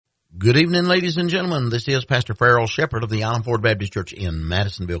Good evening, ladies and gentlemen. This is Pastor Farrell Shepherd of the Island Ford Baptist Church in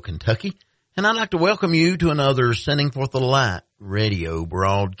Madisonville, Kentucky. And I'd like to welcome you to another Sending Forth the Light radio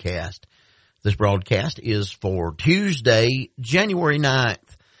broadcast. This broadcast is for Tuesday, January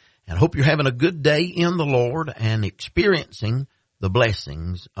 9th. And I hope you're having a good day in the Lord and experiencing the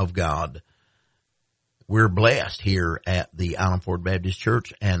blessings of God. We're blessed here at the Island Ford Baptist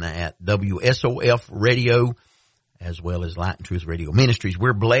Church and at WSOF Radio, as well as Light and Truth Radio Ministries.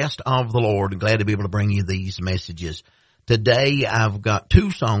 We're blessed of the Lord and glad to be able to bring you these messages. Today I've got two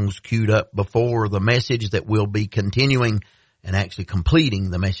songs queued up before the message that will be continuing and actually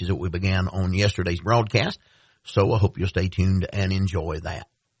completing the message that we began on yesterday's broadcast. So I hope you'll stay tuned and enjoy that.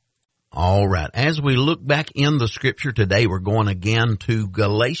 All right. As we look back in the scripture today, we're going again to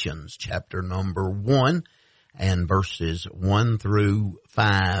Galatians chapter number 1 and verses 1 through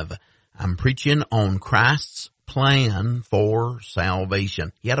 5. I'm preaching on Christ's plan for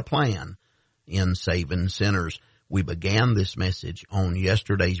salvation. He had a plan in saving sinners. We began this message on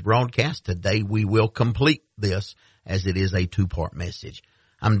yesterday's broadcast. Today we will complete this as it is a two-part message.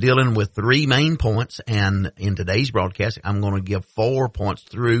 I'm dealing with three main points, and in today's broadcast I'm going to give 4 points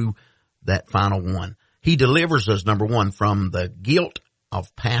through that final one. He delivers us, number one, from the guilt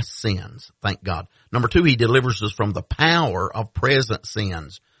of past sins. Thank God. Number two, he delivers us from the power of present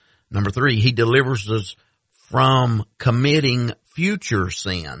sins. Number three, he delivers us from committing future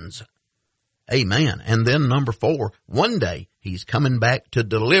sins. Amen. And then number four, one day he's coming back to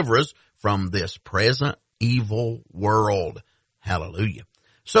deliver us from this present evil world. Hallelujah.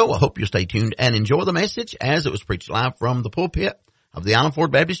 So I hope you stay tuned and enjoy the message as it was preached live from the pulpit of the Island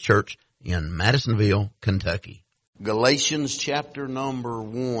Ford Baptist Church in Madisonville, Kentucky. Galatians chapter number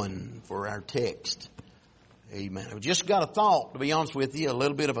 1 for our text. Amen. I've just got a thought, to be honest with you, a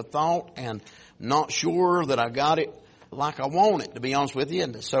little bit of a thought, and not sure that I got it like I want it, to be honest with you.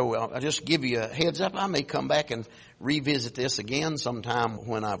 And so I'll just give you a heads up. I may come back and revisit this again sometime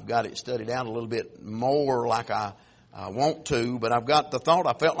when I've got it studied out a little bit more like I want to. But I've got the thought.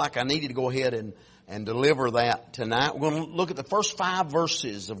 I felt like I needed to go ahead and deliver that tonight. We're going to look at the first 5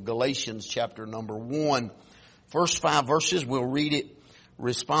 verses of Galatians chapter number 1. First 5 verses, we'll read it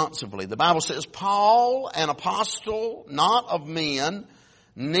responsibly. The Bible says, Paul, an apostle, not of men,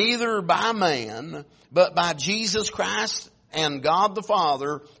 neither by man, but by Jesus Christ and God the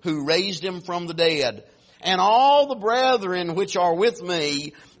Father, who raised him from the dead, and all the brethren which are with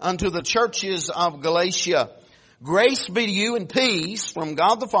me unto the churches of Galatia. Grace be to you and peace from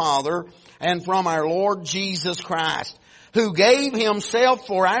God the Father and from our Lord Jesus Christ, who gave himself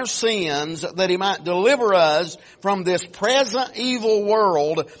for our sins that he might deliver us from this present evil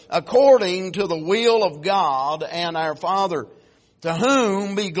world according to the will of God and our Father, to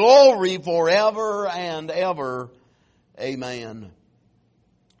whom be glory forever and ever. Amen.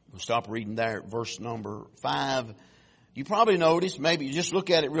 We'll stop reading there at verse number 5. You probably noticed, maybe you just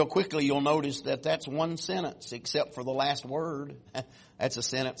look at it real quickly, you'll notice that that's one sentence except for the last word. That's a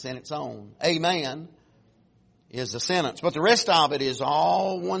sentence in its own. Amen is a sentence, but the rest of it is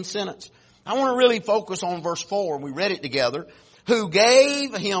all one sentence. I want to really focus on verse 4. We read it together. Who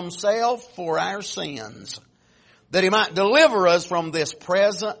gave himself for our sins, that he might deliver us from this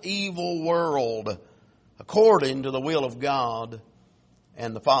present evil world, according to the will of God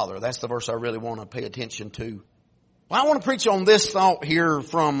and the Father. That's the verse I really want to pay attention to. Well, I want to preach on this thought here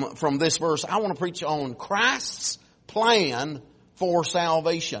from this verse. I want to preach on Christ's plan for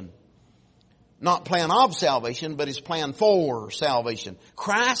salvation. Not plan of salvation, but his plan for salvation.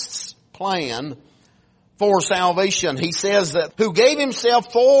 Christ's plan for salvation. He says that who gave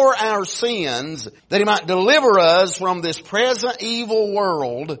himself for our sins, that he might deliver us from this present evil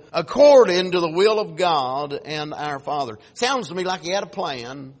world according to the will of God and our Father. Sounds to me like he had a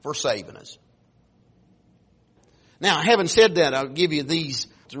plan for saving us. Now, having said that, I'll give you these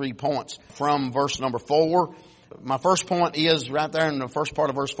 3 points from verse number 4. My first point is right there in the first part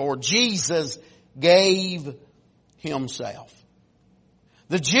of verse 4. Jesus gave himself.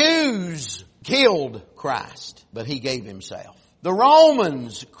 The Jews killed Christ, but he gave himself. The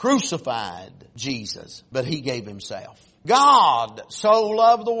Romans crucified Jesus, but he gave himself. God so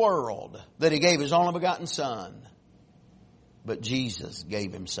loved the world that he gave his only begotten Son, but Jesus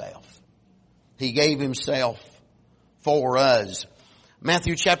gave himself. He gave himself for us.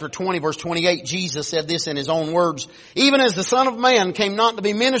 Matthew chapter 20 verse 28, Jesus said this in his own words, even as the Son of Man came not to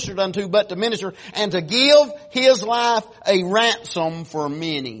be ministered unto, but to minister and to give his life a ransom for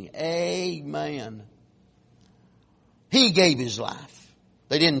many. Amen. He gave his life.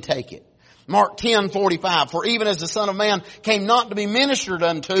 They didn't take it. Mark 10:45, for even as the Son of Man came not to be ministered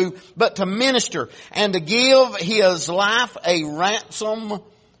unto, but to minister and to give his life a ransom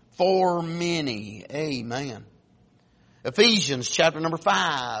for many. Amen. Ephesians chapter number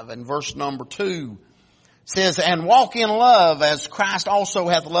 5 and verse number 2 says, and walk in love as Christ also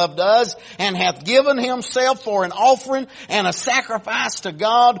hath loved us and hath given himself for an offering and a sacrifice to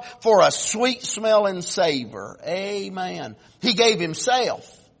God for a sweet smelling savor. Amen. He gave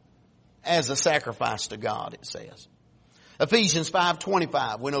himself as a sacrifice to God, it says. Ephesians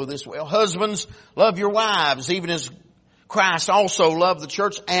 5:25, we know this well. Husbands, love your wives, even as Christ also loved the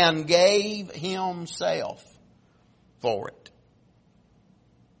church and gave himself for it.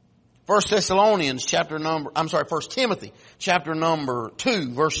 1 Timothy chapter number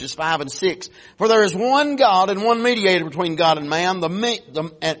 2 verses 5 and 6. For there is one God and one mediator between God and man,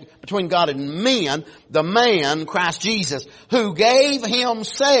 between God and men, the man, Christ Jesus, who gave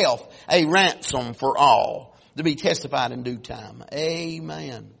himself a ransom for all, to be testified in due time.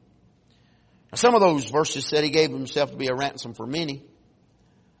 Amen. Now, some of those verses said he gave himself to be a ransom for many.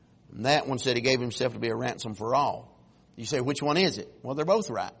 And that one said he gave himself to be a ransom for all. You say, which one is it? Well, they're both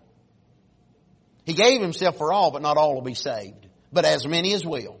right. He gave himself for all, but not all will be saved. But as many as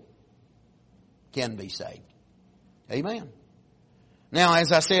will can be saved. Amen. Now,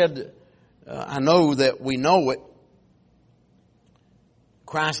 as I said, I know that we know it.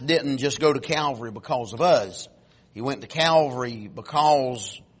 Christ didn't just go to Calvary because of us. He went to Calvary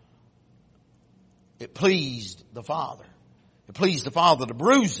because it pleased the Father. It pleased the Father to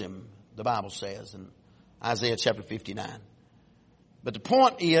bruise him, the Bible says in Isaiah chapter 59. But the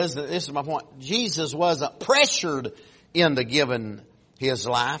point is, that this is my point, Jesus wasn't pressured into giving his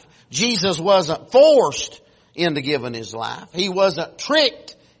life. Jesus wasn't forced into giving his life. He wasn't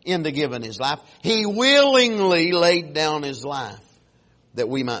tricked into giving his life. He willingly laid down his life that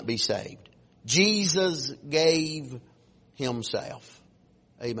we might be saved. Jesus gave himself.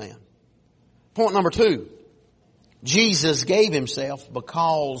 Amen. Point number 2. Jesus gave himself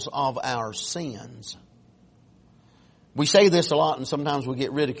because of our sins. We say this a lot and sometimes we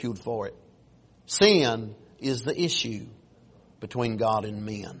get ridiculed for it. Sin is the issue between God and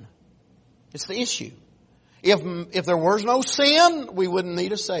men. It's the issue. If there was no sin, we wouldn't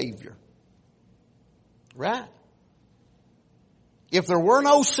need a Savior. Right? If there were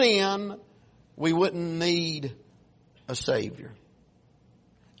no sin, we wouldn't need a Savior.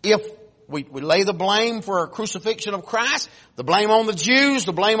 If we lay the blame for a crucifixion of Christ, the blame on the Jews,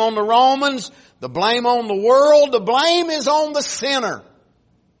 the blame on the Romans, the blame on the world, the blame is on the sinner.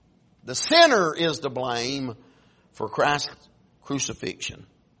 The sinner is to blame for Christ's crucifixion.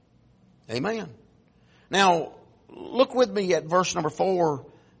 Amen. Now, look with me at verse number 4.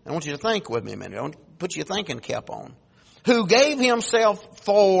 I want you to think with me a minute. I want to put your thinking cap on. Who gave himself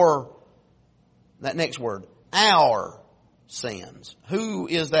for, that next word, our sins. Who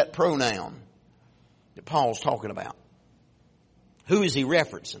is that pronoun that Paul's talking about? Who is he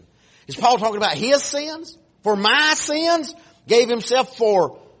referencing? Is Paul talking about his sins? For my sins? Gave himself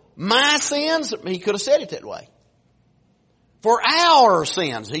for my sins? He could have said it that way. For our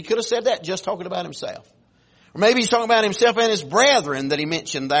sins. He could have said that just talking about himself. Or maybe he's talking about himself and his brethren that he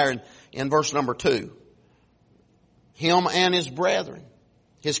mentioned there in verse number 2. Him and his brethren.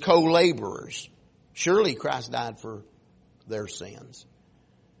 His co-laborers. Surely Christ died for their sins.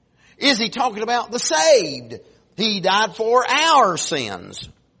 Is he talking about the saved? He died for our sins.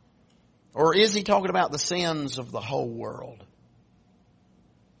 Or is he talking about the sins of the whole world?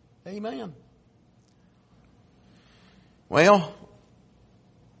 Amen. Well,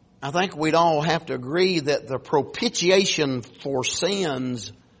 I think we'd all have to agree that the propitiation for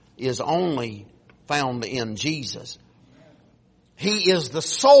sins is only found in Jesus. He is the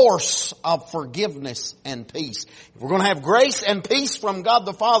source of forgiveness and peace. If we're going to have grace and peace from God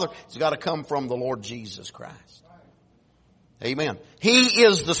the Father, it's got to come from the Lord Jesus Christ. Amen. He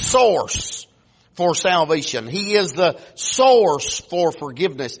is the source for salvation. He is the source for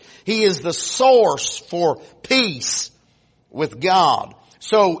forgiveness. He is the source for peace with God.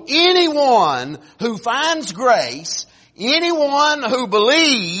 So anyone who finds grace, anyone who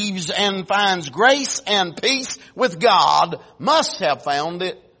believes and finds grace and peace with God must have found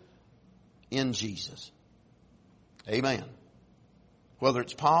it in Jesus. Amen. Whether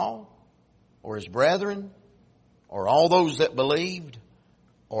it's Paul or his brethren or all those that believed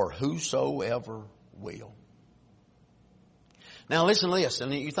or whosoever will. Now listen to this,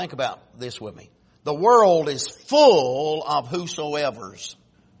 and you think about this with me. The world is full of whosoevers.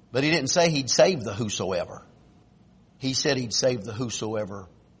 But he didn't say he'd save the whosoever. He said he'd save the whosoever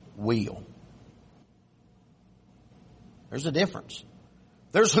will. There's a difference.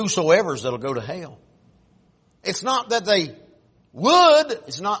 There's whosoevers that'll go to hell. It's not that they would.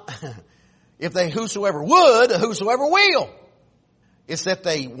 It's not, if they whosoever would, whosoever will. It's that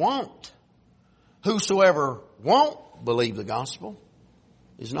they won't. Whosoever won't believe the gospel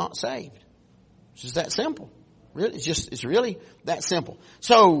is not saved. It's just that simple. Really, it's really that simple.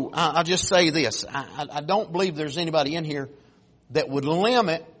 So I'll just say this. I don't believe there's anybody in here that would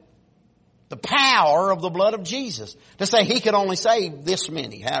limit the power of the blood of Jesus. To say He could only save this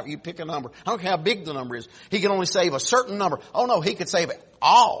many. How you pick a number. I don't care how big the number is. He can only save a certain number. Oh no, He could save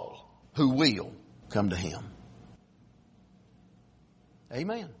all who will come to Him.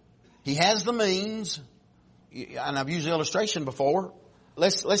 Amen. He has the means. And I've used the illustration before.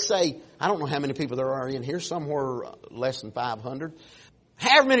 Let's say, I don't know how many people there are in here. Somewhere less than 500.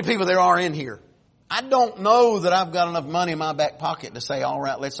 However many people there are in here. I don't know that I've got enough money in my back pocket to say, all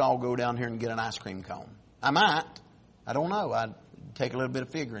right, let's all go down here and get an ice cream cone. I might. I don't know. I'd take a little bit of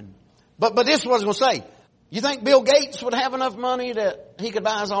figuring. But this is what I was going to say. You think Bill Gates would have enough money that he could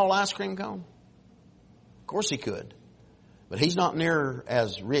buy us all ice cream cone? Of course he could. But he's not near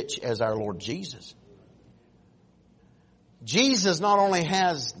as rich as our Lord Jesus. Jesus not only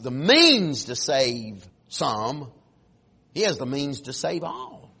has the means to save some, He has the means to save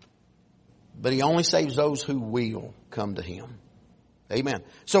all. But He only saves those who will come to Him. Amen.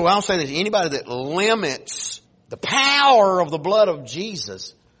 So I'll say this. Anybody that limits the power of the blood of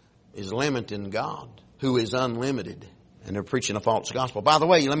Jesus is limiting God, who is unlimited. And they're preaching a false gospel. By the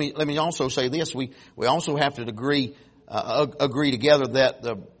way, let me also say this. We also have to agree together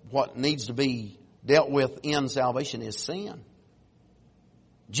that what needs to be dealt with in salvation is sin.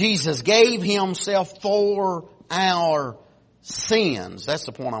 Jesus gave Himself for our sins. That's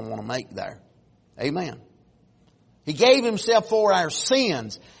the point I want to make there. Amen. He gave Himself for our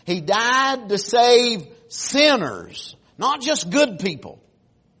sins. He died to save sinners. Not just good people.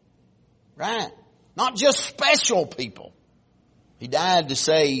 Right? Not just special people. He died to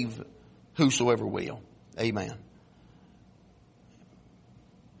save whosoever will. Amen.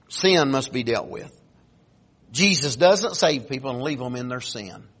 Sin must be dealt with. Jesus doesn't save people and leave them in their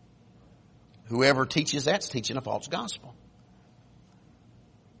sin. Whoever teaches that's teaching a false gospel.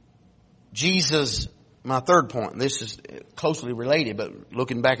 Jesus, my third point, this is closely related, but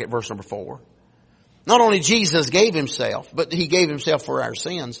looking back at verse number 4. Not only Jesus gave Himself, but He gave Himself for our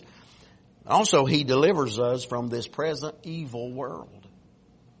sins. Also, He delivers us from this present evil world.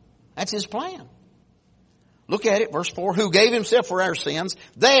 That's His plan. Look at it, verse 4. Who gave Himself for our sins,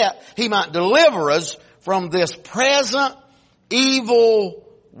 that He might deliver us from this present evil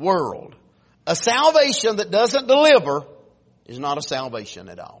world. A salvation that doesn't deliver is not a salvation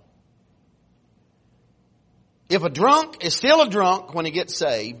at all. If a drunk is still a drunk when he gets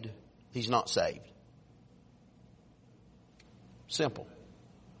saved, he's not saved. Simple.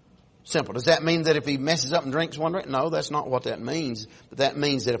 Simple. Does that mean that if he messes up and drinks one drink? No, that's not what that means. But that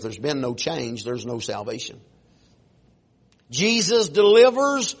means that if there's been no change, there's no salvation. Jesus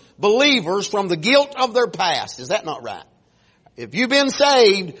delivers believers from the guilt of their past. Is that not right? If you've been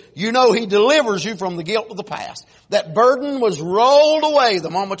saved, you know He delivers you from the guilt of the past. That burden was rolled away the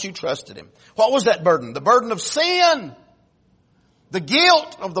moment you trusted Him. What was that burden? The burden of sin. The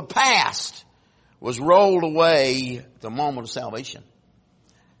guilt of the past was rolled away the moment of salvation.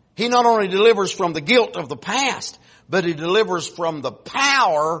 He not only delivers from the guilt of the past, but He delivers from the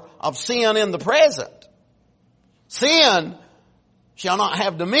power of sin in the present. Sin shall not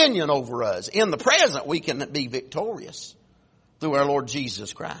have dominion over us. In the present, we can be victorious through our Lord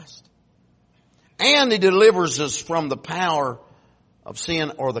Jesus Christ. And He delivers us from the power of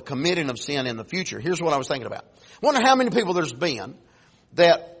sin or the committing of sin in the future. Here's what I was thinking about. I wonder how many people there's been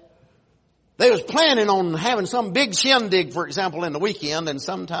that they was planning on having some big shindig, for example, in the weekend, and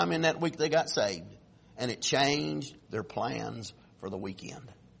sometime in that week they got saved. And it changed their plans for the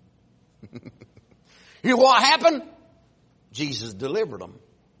weekend. You know what happened? Jesus delivered them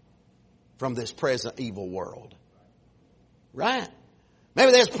from this present evil world. Right?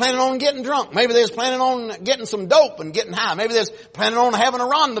 Maybe they was planning on getting drunk. Maybe they was planning on getting some dope and getting high. Maybe they was planning on having a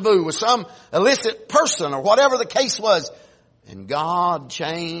rendezvous with some illicit person or whatever the case was. And God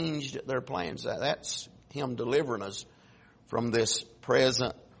changed their plans. That's Him delivering us from this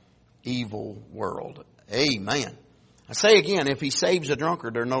present evil world. Amen. I say again, if He saves a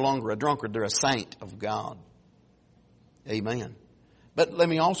drunkard, they're no longer a drunkard. They're a saint of God. Amen. But let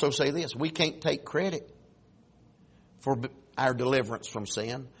me also say this. We can't take credit for our deliverance from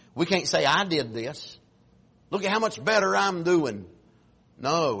sin. We can't say, I did this. Look at how much better I'm doing.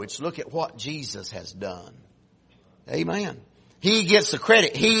 No, it's look at what Jesus has done. Amen. He gets the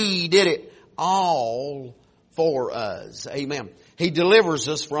credit. He did it all for us. Amen. He delivers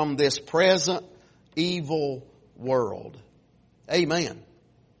us from this present evil world. Amen.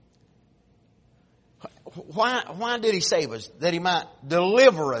 Why did he save us? That he might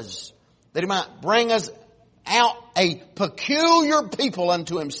deliver us. That he might bring us out a peculiar people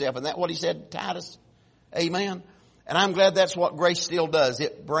unto himself. Isn't that what he said to Titus? Amen. And I'm glad that's what grace still does.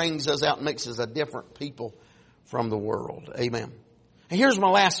 It brings us out and makes us a different people from the world. Amen. And here's my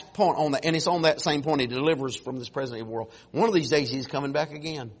last point on that, and it's on that same point. He delivers from this present evil world. One of these days he's coming back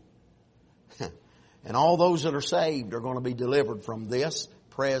again. And all those that are saved are going to be delivered from this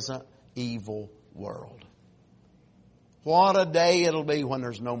present evil world. What a day it'll be when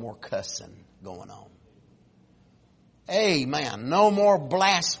there's no more cussing going on. Amen. No more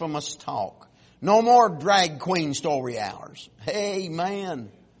blasphemous talk. No more drag queen story hours.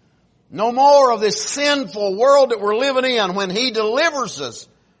 Amen. No more of this sinful world that we're living in when He delivers us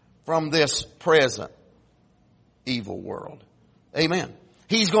from this present evil world. Amen.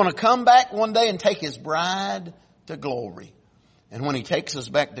 He's going to come back one day and take His bride to glory. And when He takes us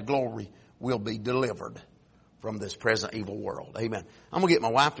back to glory, we'll be delivered from this present evil world. Amen. I'm going to get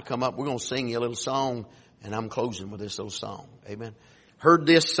my wife to come up. We're going to sing you a little song, and I'm closing with this little song. Amen. Heard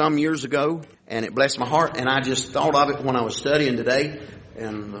this some years ago, and it blessed my heart, and I just thought of it when I was studying today,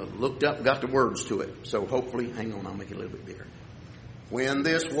 and looked up and got the words to it. So hopefully, hang on, I'll make it a little bit bigger. When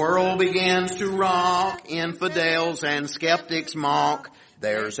this world begins to rock, infidels and skeptics mock,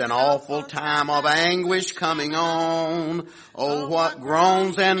 there's an awful time of anguish coming on. Oh, what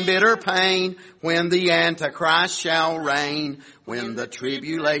groans and bitter pain when the Antichrist shall reign. When the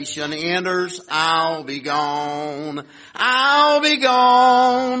tribulation enters, I'll be gone. I'll be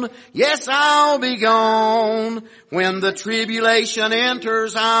gone. Yes, I'll be gone. When the tribulation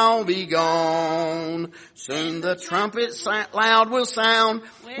enters, I'll be gone. Soon the trumpet loud will sound.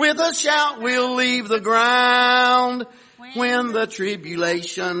 With a shout we'll leave the ground. When the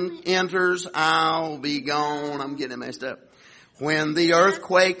tribulation enters, I'll be gone. I'm getting messed up. When the earth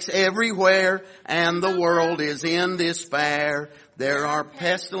quakes everywhere and the world is in despair, there are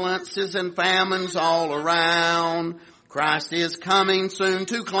pestilences and famines all around. Christ is coming soon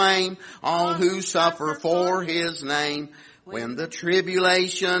to claim all who suffer for His name. When the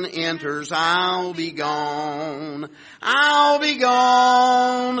tribulation enters, I'll be gone. I'll be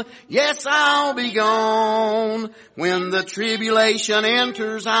gone. Yes, I'll be gone. When the tribulation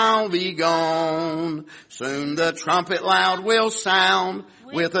enters, I'll be gone. Soon the trumpet loud will sound.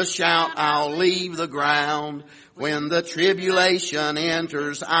 With a shout, I'll leave the ground. When the tribulation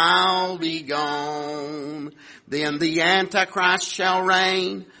enters, I'll be gone. Then the Antichrist shall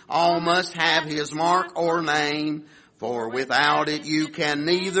reign. All must have his mark or name. For without it you can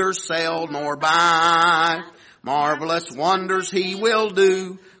neither sell nor buy. Marvelous wonders he will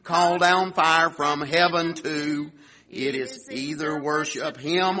do, call down fire from heaven too. It is either worship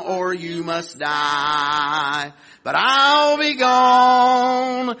him or you must die. But I'll be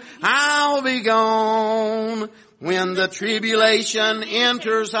gone, I'll be gone. When the tribulation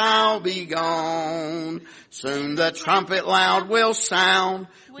enters, I'll be gone. Soon the trumpet loud will sound.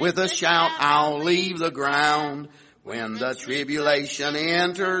 With a shout I'll leave the ground. When the tribulation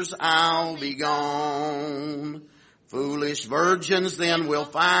enters, I'll be gone. Foolish virgins then will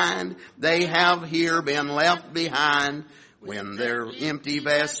find they have here been left behind. When their empty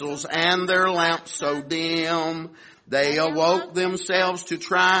vessels and their lamps so dim, they awoke themselves to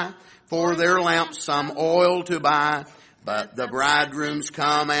try for their lamps some oil to buy. But the bridegroom's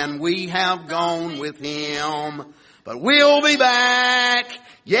come and we have gone with him. But we'll be back.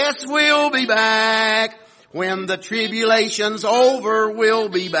 Yes, we'll be back. When the tribulation's over, we'll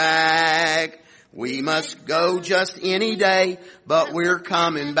be back. We must go just any day, but we're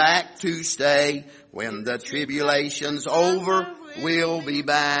coming back to stay. When the tribulation's over, we'll be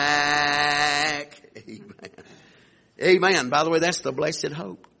back. Amen. Amen. By the way, that's the blessed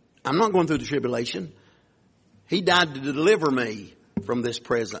hope. I'm not going through the tribulation. He died to deliver me from this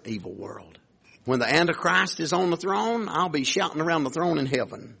present evil world. When the Antichrist is on the throne, I'll be shouting around the throne in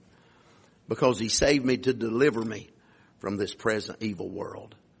heaven. Because he saved me to deliver me from this present evil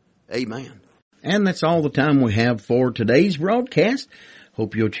world. Amen. And that's all the time we have for today's broadcast.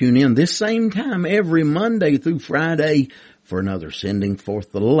 Hope you'll tune in this same time every Monday through Friday for another Sending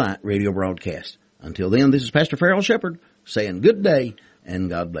Forth the Light radio broadcast. Until then, this is Pastor Farrell Shepherd saying good day and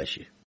God bless you.